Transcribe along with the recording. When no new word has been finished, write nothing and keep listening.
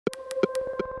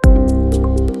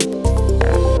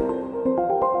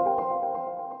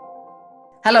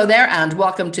Hello there, and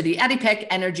welcome to the ADIPEC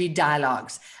Energy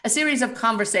Dialogues, a series of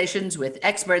conversations with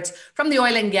experts from the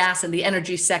oil and gas and the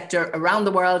energy sector around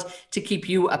the world to keep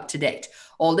you up to date.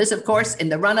 All this, of course, in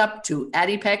the run-up to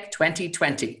ADIPEC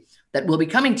 2020 that will be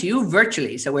coming to you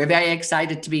virtually. So we're very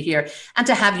excited to be here and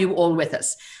to have you all with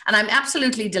us. And I'm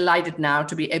absolutely delighted now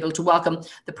to be able to welcome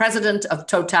the president of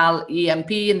Total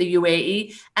E&P in the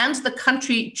UAE and the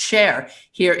country chair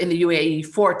here in the UAE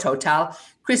for Total,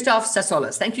 Christophe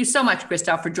Sassolas. Thank you so much,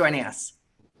 Christophe, for joining us.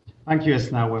 Thank you,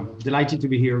 Esna. We're delighted to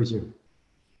be here with you.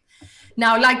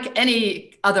 Now, like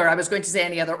any other, I was going to say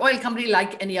any other oil company,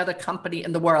 like any other company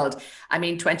in the world, I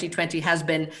mean, 2020 has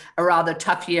been a rather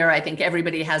tough year. I think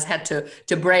everybody has had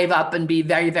to brave up and be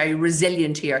very, very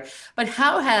resilient here. But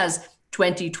how has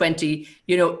 2020,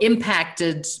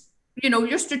 impacted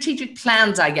your strategic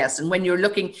plans, I guess, and when you're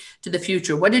looking to the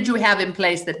future? What did you have in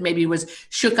place that maybe was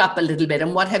shook up a little bit,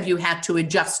 and what have you had to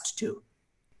adjust to?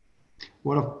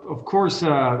 Well, of course, the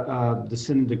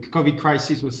COVID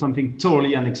crisis was something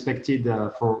totally unexpected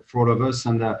for all of us,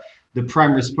 and the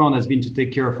prime response has been to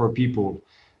take care of our people,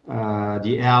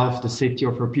 the health, the safety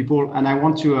of our people. And I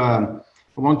want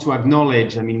to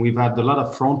acknowledge, we've had a lot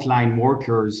of frontline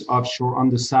workers offshore on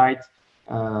the site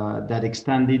that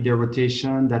extended their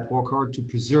rotation, that work hard to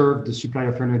preserve the supply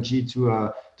of energy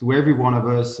to every one of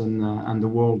us and the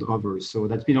world over. So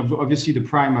that's been obviously the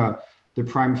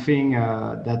prime thing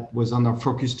that was on our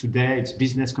focus today. It's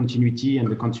business continuity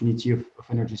and the continuity of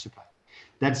energy supply.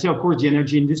 That said, of course, the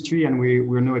energy industry, and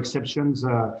we're no exceptions,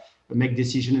 make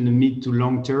decisions in the mid to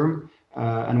long term.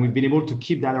 And we've been able to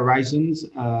keep that horizons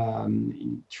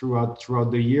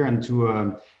throughout the year and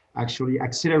to actually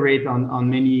accelerate on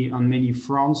many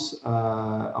fronts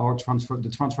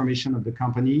the transformation of the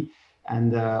company,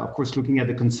 and of course looking at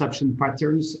the consumption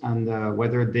patterns and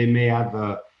whether they may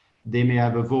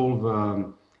have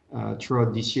evolved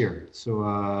throughout this year. So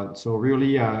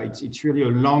really it's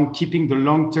really keeping the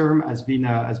long term has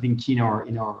been key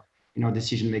in our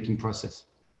decision making process.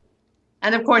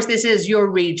 And of course, this is your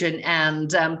region, and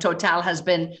Total has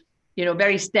been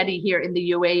very steady here in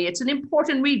the UAE. It's an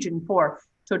important region for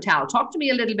Total. Talk to me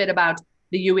a little bit about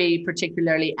the UAE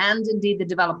particularly, and indeed the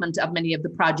development of many of the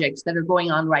projects that are going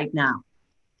on right now.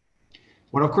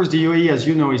 Well, of course, the UAE, as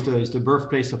you know, is the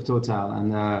birthplace of Total,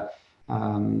 and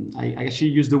I actually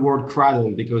use the word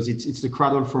cradle because it's the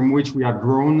cradle from which we have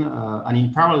grown, and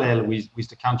in parallel with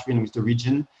the country and with the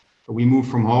region, we move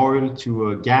from oil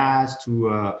to gas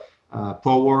to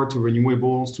power to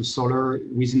renewables to solar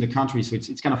within the country. So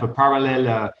it's kind of a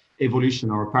parallel evolution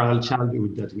or a parallel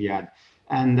childhood that we had.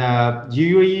 And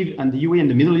the UAE and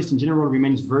the Middle East in general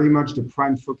remains very much the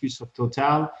prime focus of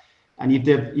Total. And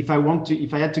if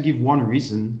I had to give one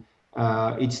reason,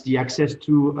 it's the access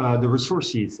to the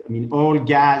resources. Oil,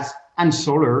 gas, and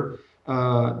solar.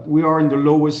 We are in the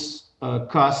lowest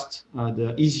cost,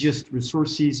 the easiest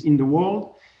resources in the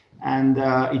world. And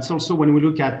it's also, when we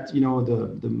look at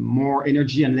the more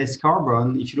energy and less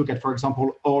carbon, if you look at, for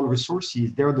example, oil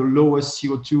resources, they're the lowest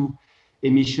CO2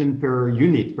 emission per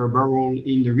unit, per barrel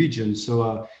in the region.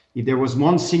 So if there was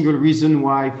one single reason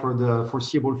why for the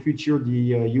foreseeable future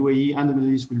the UAE and the Middle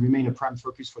East will remain a prime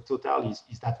focus for Total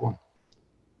is that one.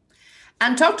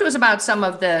 And talk to us about some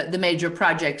of the major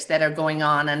projects that are going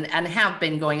on and have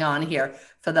been going on here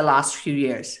for the last few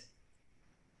years.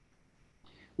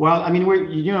 Well,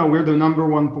 we're the number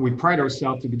one. We pride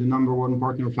ourselves to be the number one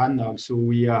partner of ADNOC. So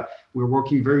we're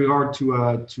working very hard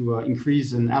to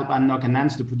increase and help ADNOC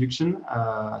enhance the production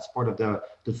as part of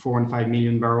the 4 and 5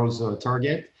 million barrels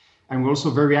target. And we're also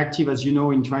very active, as you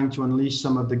know, in trying to unleash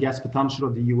some of the gas potential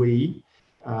of the UAE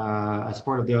as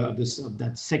part of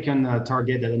that second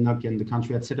target that ADNOC and the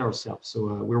country had set ourselves.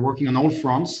 So we're working on all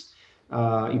fronts,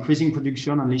 increasing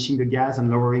production, unleashing the gas,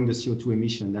 and lowering the CO2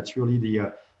 emission. That's really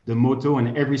the motto,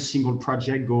 and every single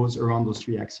project goes around those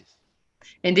three axes.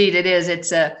 Indeed, it is.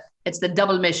 It's the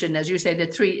double mission, as you say, the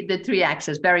three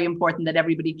axes. Very important that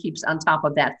everybody keeps on top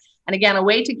of that. And again, a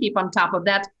way to keep on top of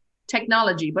that,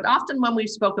 technology. But often when we've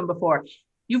spoken before,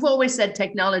 you've always said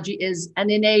technology is an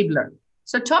enabler.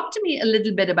 So talk to me a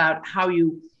little bit about how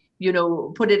you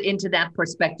put it into that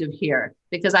perspective here,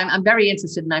 because I'm very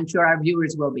interested, and I'm sure our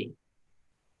viewers will be.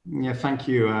 Yeah, thank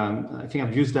you. I think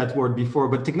I've used that word before,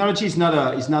 but technology is not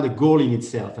a goal in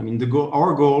itself.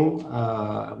 Our goal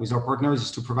with our partners is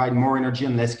to provide more energy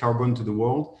and less carbon to the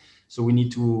world. So we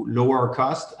need to lower our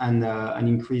cost and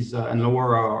increase and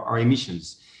lower our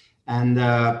emissions. And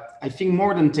I think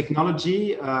more than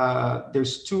technology,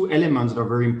 there's two elements that are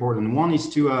very important. One is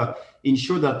to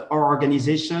ensure that our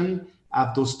organization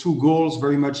have those two goals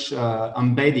very much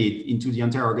embedded into the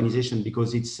entire organization,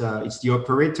 because it's the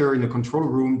operator in the control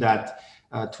room that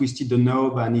twisted the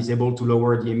knob and is able to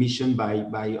lower the emission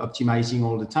by optimizing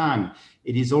all the time.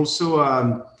 It is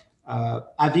also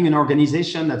having an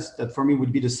organization that for me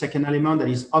would be the second element, that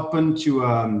is open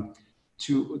to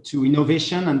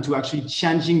innovation and to actually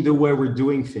changing the way we're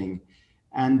doing things.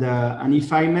 And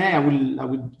if I may, I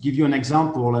would give you an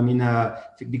example. I mean,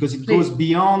 because it goes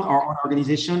beyond our own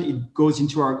organization, it goes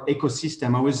into our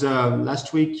ecosystem. I was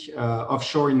last week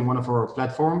offshore in one of our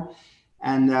platforms,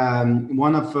 and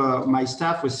one of my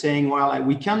staff was saying, well,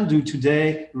 we can do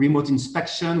today remote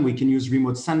inspection, we can use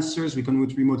remote sensors, we can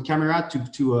use remote camera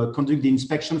to conduct the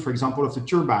inspection, for example, of the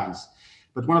turbines.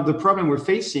 But one of the problems we're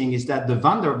facing is that the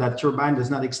vendor of that turbine does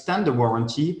not extend the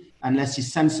warranty unless he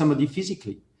sends somebody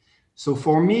physically. So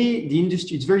for me, the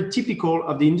industry, it's very typical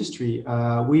of the industry.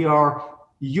 We are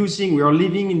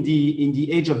living in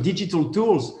the age of digital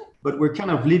tools, but we're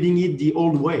kind of living it the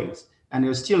old ways. And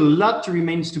there's still a lot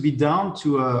remains to be done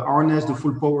to harness the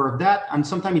full power of that. And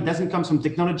sometimes it doesn't come from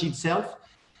technology itself,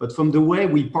 but from the way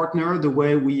we partner, the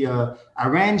way we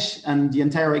arrange, and the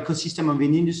entire ecosystem of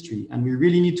an industry. And we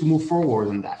really need to move forward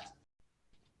on that.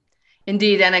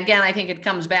 Indeed. And again, I think it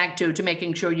comes back to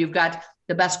making sure you've got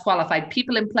the best qualified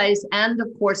people in place, and of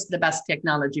course, the best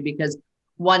technology, because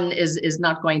one is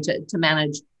not going to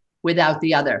manage without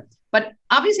the other. But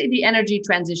obviously, the energy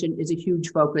transition is a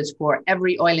huge focus for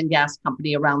every oil and gas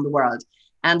company around the world,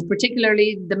 and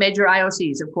particularly the major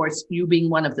IOCs, of course, you being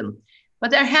one of them.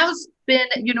 But there has been,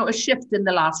 a shift in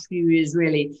the last few years,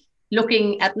 really,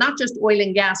 looking at not just oil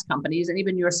and gas companies, and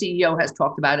even your CEO has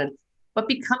talked about it, but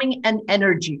becoming an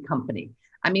energy company.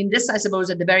 I mean, this, I suppose,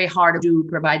 at the very heart of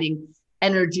providing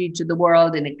energy to the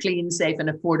world in a clean, safe, and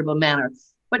affordable manner.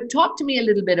 But talk to me a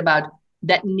little bit about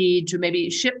that need to maybe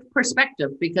shift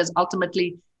perspective, because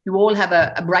ultimately you all have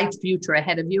a bright future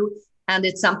ahead of you. And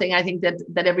it's something I think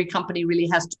that every company really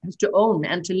has to own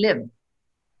and to live.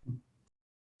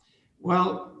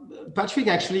 Well, Patrick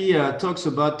actually talks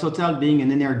about Total being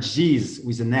an energies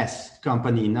with an S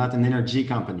company, not an energy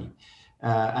company.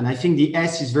 And I think the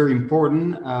S is very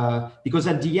important because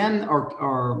at the end,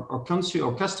 our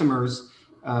customers,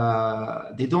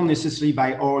 they don't necessarily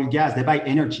buy oil, gas, they buy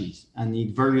energies and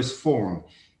in various forms.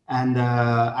 And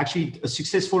actually a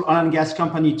successful oil and gas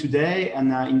company today,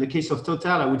 and in the case of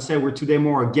Total, I would say we're today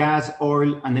more a gas,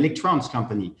 oil, and electrons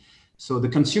company. So the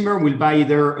consumer will buy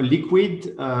either a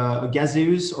liquid, a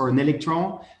gaseous, or an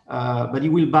electron, but he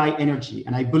will buy energy.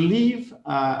 And I believe,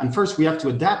 and first we have to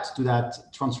adapt to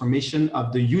that transformation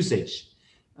of the usage.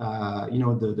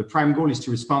 The prime goal is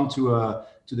to respond to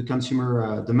the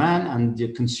consumer demand, and the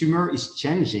consumer is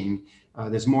changing.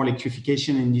 There's more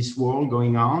electrification in this world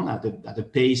going on at a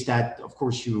pace that, of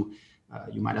course, you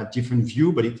might have different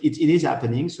view, but it is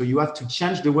happening. So you have to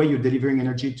change the way you're delivering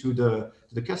energy to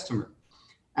the customer.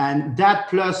 And that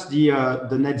plus the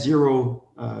net zero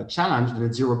challenge, the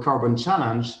net zero carbon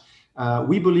challenge,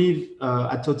 we believe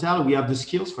at Total we have the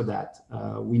skills for that.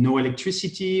 We know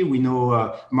electricity, we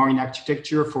know marine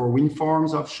architecture for wind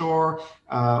farms offshore.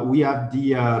 We have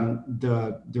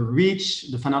the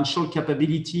reach, the financial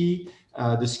capability,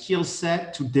 the skill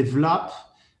set to develop,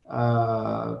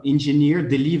 engineer,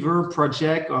 deliver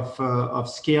project of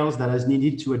scales that is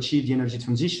needed to achieve the energy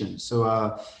transition. So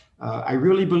I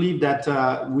really believe that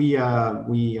we have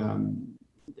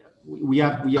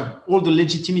all the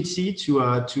legitimacy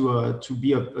to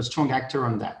be a strong actor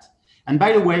on that. And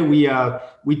by the way,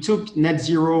 we took net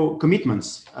zero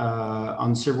commitments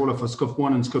on several of our scope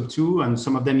 1 and scope 2, and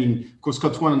some of them in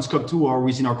scope 1 and scope 2 are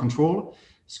within our control.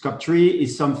 Scope 3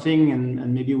 is something,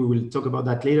 and maybe we will talk about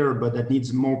that later, but that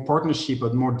needs more partnership,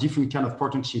 but more different kind of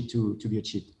partnership to be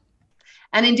achieved.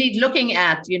 And indeed, looking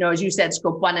at, as you said,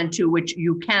 scope 1 and 2, which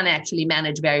you can actually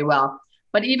manage very well,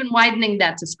 but even widening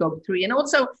that to scope 3. And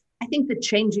also, I think the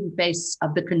changing face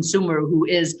of the consumer, who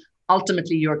is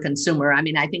ultimately your consumer. I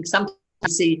mean, I think sometimes you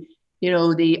see,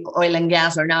 the oil and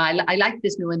gas, or now I like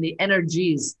this new one, the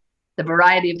energies, the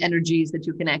variety of energies that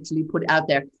you can actually put out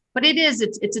there. But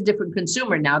it's a different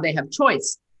consumer now. They have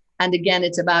choice. And again,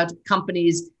 it's about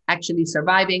companies actually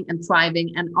surviving and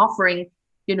thriving and offering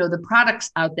the products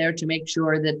out there to make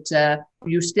sure that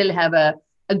you still have a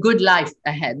good life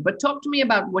ahead. But talk to me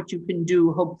about what you can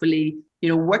do, hopefully,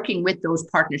 working with those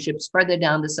partnerships further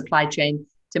down the supply chain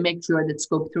to make sure that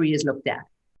scope 3 is looked at.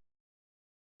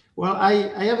 Well,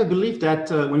 I have a belief that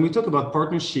when we talk about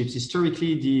partnerships,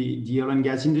 historically, the oil and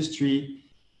gas industry,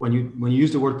 when you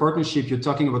use the word partnership, you're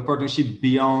talking about partnership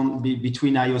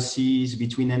between IOCs,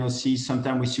 between NOCs,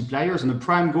 sometimes with suppliers. And the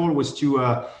prime goal was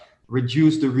to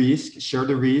reduce the risk, share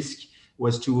the risk,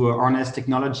 was to harness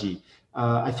technology.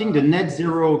 I think the net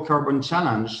zero carbon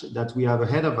challenge that we have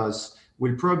ahead of us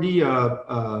will probably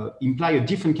imply a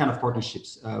different kind of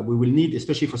partnerships. We will need,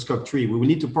 especially for Scope 3, we will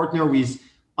need to partner with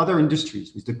other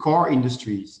industries, with the car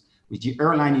industries, with the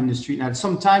airline industry, and at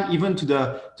some time even to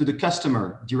the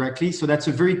customer directly. So that's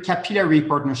a very capillary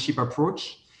partnership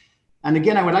approach. And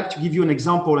again, I would like to give you an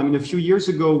example. I mean, a few years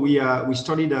ago, we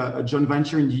started a joint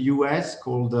venture in the US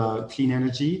called Clean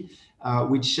Energy,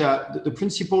 which the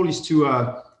principle is to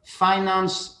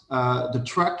finance the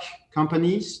truck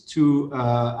companies to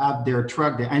have their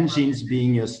engines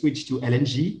being switched to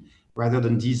LNG rather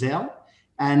than diesel.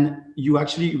 And you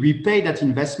actually repay that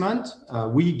investment.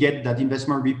 We get that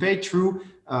investment repaid through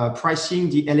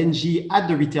pricing the LNG at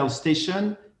the retail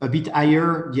station a bit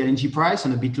higher, the LNG price,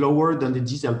 and a bit lower than the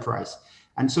diesel price.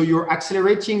 And so you're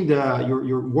accelerating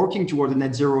you're working toward the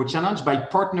net zero challenge by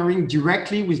partnering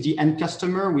directly with the end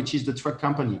customer, which is the truck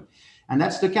company. And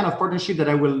that's the kind of partnership that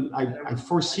I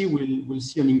foresee we'll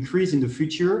see an increase in the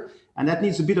future. And that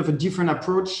needs a bit of a different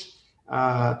approach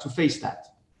to face that.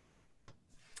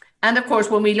 And of course,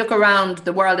 when we look around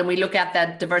the world and we look at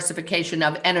that diversification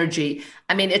of energy,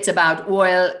 I mean, it's about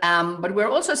oil, but we're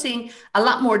also seeing a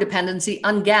lot more dependency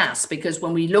on gas, because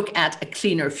when we look at a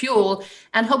cleaner fuel,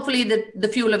 and hopefully the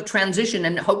fuel of transition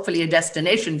and hopefully a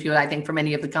destination fuel, I think, for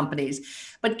many of the companies,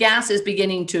 but gas is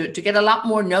beginning to get a lot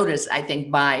more notice, I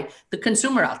think, by the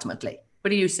consumer ultimately.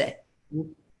 What do you say?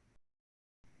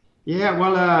 Yeah,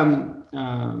 well,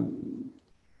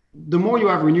 the more you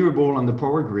have renewable on the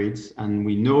power grids, and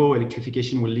we know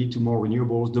electrification will lead to more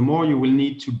renewables, the more you will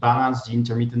need to balance the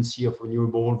intermittency of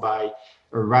renewable by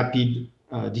a rapid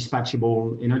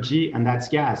dispatchable energy, and that's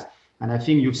gas. And I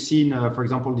think you've seen, for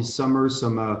example, this summer,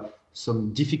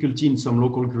 some difficulty in some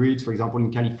local grids, for example,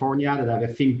 in California, that I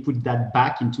think put that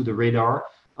back into the radar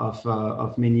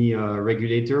of many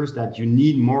regulators, that you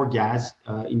need more gas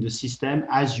in the system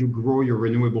as you grow your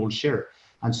renewable share.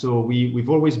 And so we've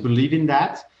always believed in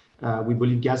that. We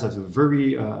believe gas has a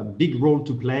very big role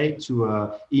to play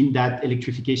in that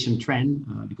electrification trend,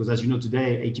 because as you know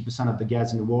today, 80% of the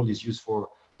gas in the world is used for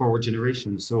power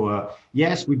generation. So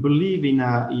yes, we believe in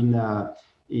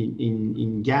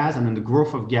gas and in the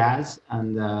growth of gas,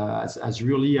 and as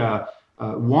really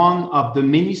one of the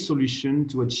many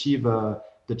solutions to achieve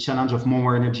the challenge of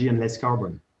more energy and less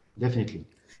carbon, definitely.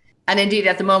 And indeed,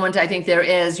 at the moment, I think there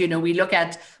is, we look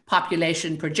at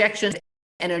population projections,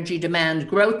 energy demand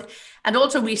growth, and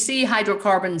also we see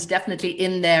hydrocarbons definitely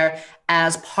in there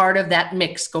as part of that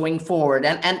mix going forward,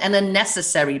 and a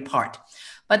necessary part.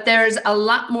 But there's a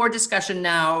lot more discussion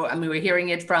now. I mean, we're hearing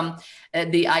it from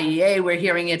the IEA, we're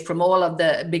hearing it from all of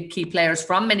the big key players,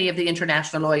 from many of the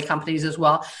international oil companies as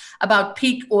well, about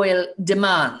peak oil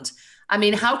demand. I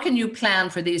mean, how can you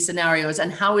plan for these scenarios,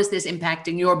 and how is this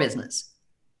impacting your business?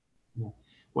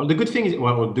 Well, the good thing is,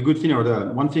 or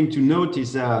the one thing to note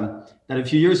is that a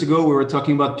few years ago we were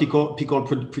talking about peak oil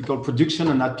production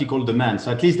and not peak oil demand.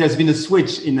 So at least there's been a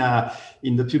switch in the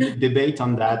public debate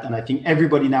on that, and I think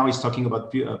everybody now is talking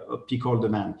about peak oil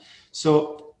demand.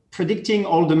 So predicting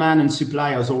oil demand and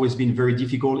supply has always been very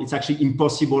difficult. It's actually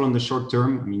impossible in the short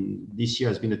term. I mean, this year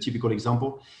has been a typical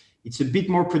example. It's a bit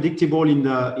more predictable in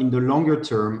the longer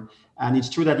term. And it's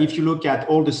true that if you look at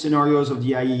all the scenarios of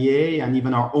the IEA and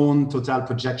even our own total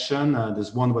projection,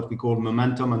 there's one what we call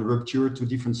momentum and rupture, two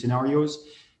different scenarios.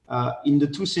 In the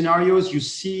two scenarios, you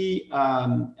see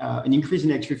an increase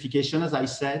in electrification, as I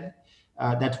said,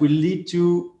 that will lead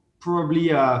to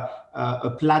probably a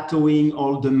plateauing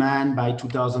oil demand by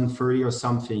 2030 or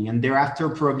something. And thereafter,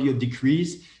 probably a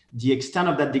decrease. The extent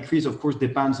of that decrease, of course,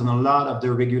 depends on a lot of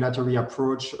the regulatory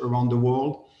approach around the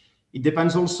world. It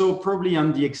depends also probably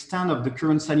on the extent of the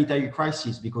current sanitary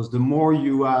crisis, because the more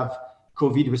you have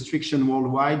COVID restriction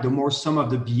worldwide, the more some of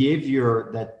the behavior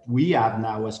that we have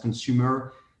now as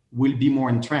consumer will be more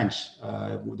entrenched.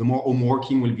 The more home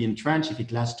working will be entrenched if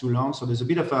it lasts too long. So there's a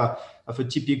bit of a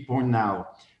tipping point now.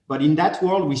 But in that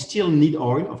world, we still need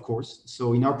oil, of course.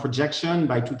 So in our projection,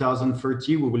 by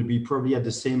 2030, we will be probably at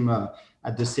the same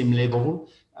level.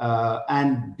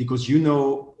 And because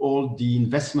all the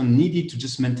investment needed to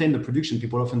just maintain the production,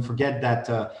 people often forget that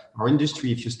our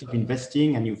industry, if you stop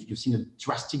investing, and you've seen a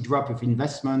drastic drop of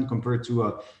investment compared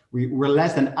to we're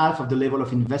less than half of the level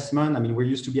of investment. I mean, we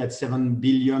used to be at 7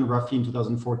 billion roughly in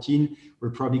 2014.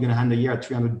 We're probably going to end the year at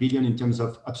 300 billion in terms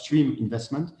of upstream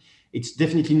investment. It's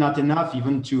definitely not enough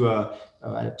even to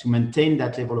maintain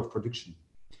that level of production.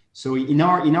 So in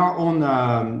our own,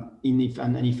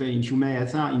 if you may,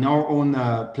 in our own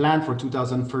plan for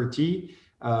 2030,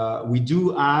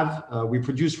 we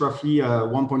produce roughly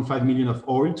 1.5 million of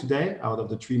oil today out of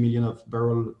the 3 million of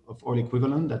barrel of oil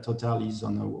equivalent that Total is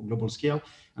on a global scale,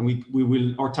 and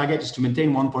our target is to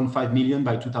maintain 1.5 million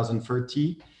by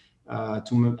 2030.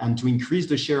 and to increase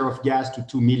the share of gas to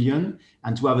 2 million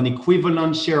and to have an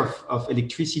equivalent share of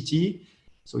electricity.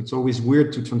 So it's always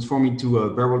weird to transform it to a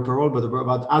barrel per hour, but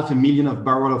about 500,000 of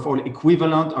barrel of oil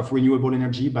equivalent of renewable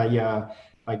energy by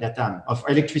that time, of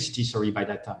electricity, sorry, by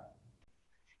that time.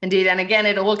 Indeed. And again,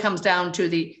 it all comes down to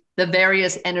the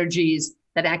various energies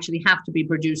that actually have to be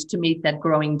produced to meet that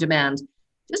growing demand.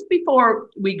 Just before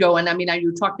we go, and I mean,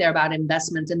 you talked there about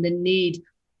investment and the need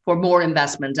for more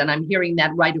investment. And I'm hearing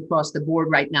that right across the board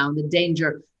right now. And the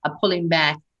danger of pulling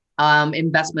back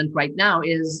investment right now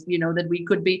is, that we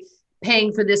could be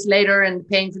paying for this later and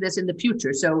paying for this in the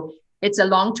future. So it's a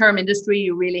long-term industry.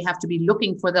 You really have to be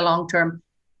looking for the long term.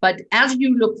 But as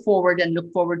you look forward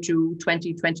to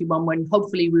 2021, when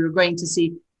hopefully we are going to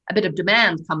see a bit of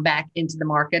demand come back into the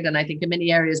market. And I think in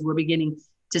many areas we're beginning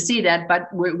to see that, but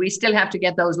we still have to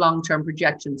get those long-term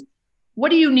projections. What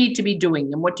do you need to be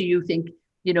doing? And what do you think,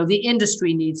 the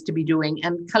industry needs to be doing,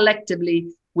 and collectively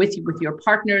with your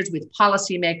partners, with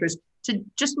policymakers, to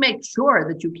just make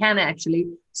sure that you can actually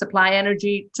supply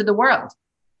energy to the world?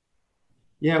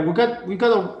 Yeah, we've got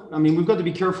to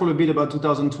be careful a bit about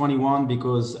 2021,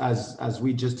 because as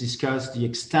we just discussed, the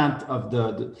extent of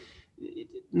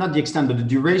not the extent, but the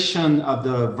duration of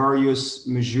the various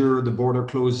measures, the border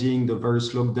closing, the various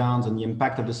lockdowns, and the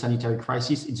impact of the sanitary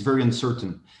crisis, it's very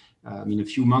uncertain. A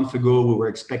few months ago, we were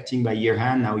expecting by year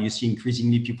end. Now you see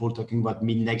increasingly people talking about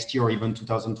mid next year or even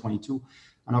 2022.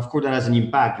 And of course, that has an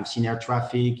impact. You've seen air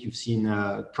traffic, you've seen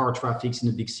car traffics in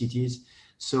the big cities.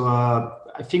 So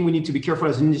I think we need to be careful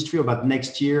as an industry about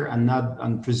next year and not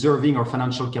on preserving our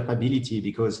financial capability,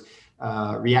 because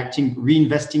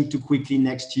reinvesting too quickly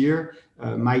next year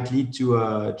might lead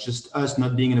to just us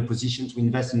not being in a position to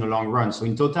invest in the long run. So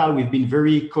in total, we've been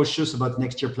very cautious about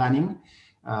next year planning.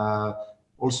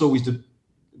 Also with the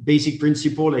basic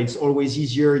principle, it's always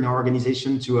easier in our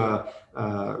organization to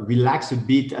relax a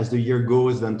bit as the year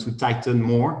goes than to tighten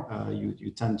more. You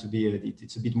tend to be,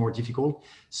 it's a bit more difficult.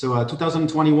 So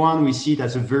 2021, we see it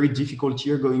as a very difficult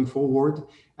year going forward.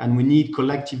 And we need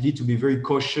collectively to be very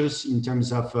cautious in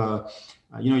terms of,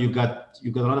 you've got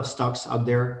a lot of stocks out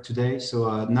there today.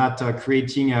 So not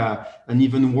creating an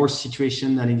even worse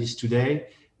situation than it is today.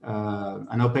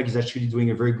 And OPEC is actually doing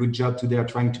a very good job today of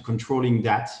trying to controlling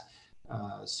that.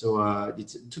 So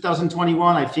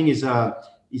 2021, I think, is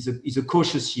a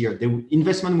cautious year. The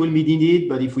investment will be needed,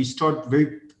 but if we start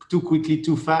too quickly,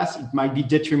 too fast, it might be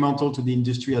detrimental to the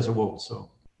industry as a whole. So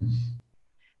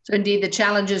indeed, the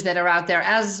challenges that are out there,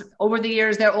 as over the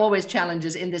years, there are always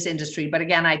challenges in this industry. But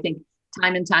again, I think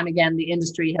time and time again, the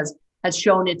industry has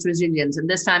shown its resilience. And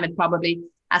this time it probably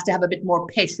has to have a bit more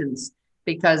patience,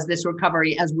 because this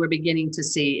recovery, as we're beginning to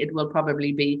see, it will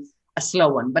probably be a slow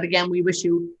one. But again, we wish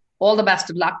you all the best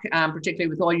of luck, particularly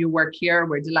with all your work here.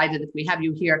 We're delighted that we have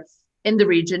you here in the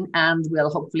region, and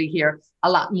we'll hopefully hear a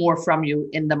lot more from you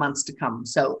in the months to come.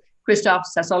 So Christophe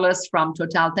Sasolis from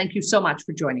Total, thank you so much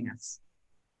for joining us.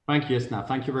 Thank you, Esna.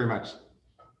 Thank you very much.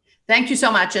 Thank you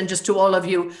so much. And just to all of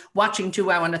you watching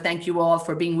too, I want to thank you all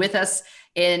for being with us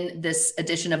in this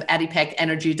edition of ADIPEC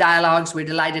Energy Dialogues. We're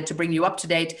delighted to bring you up to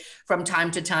date from time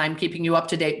to time, keeping you up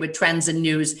to date with trends and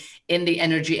news in the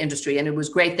energy industry. And it was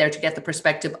great there to get the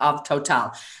perspective of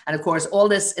Total. And of course, all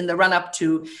this in the run up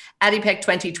to ADIPEC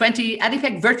 2020,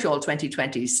 ADIPEC Virtual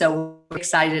 2020. So we're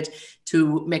excited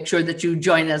to make sure that you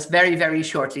join us very, very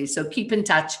shortly. So keep in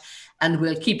touch, and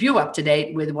we'll keep you up to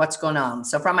date with what's going on.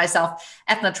 So from myself,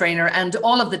 Ethna Trainer, and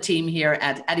all of the team here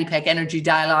at ADIPEC Energy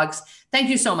Dialogues, thank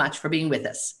you so much for being with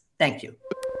us. Thank you.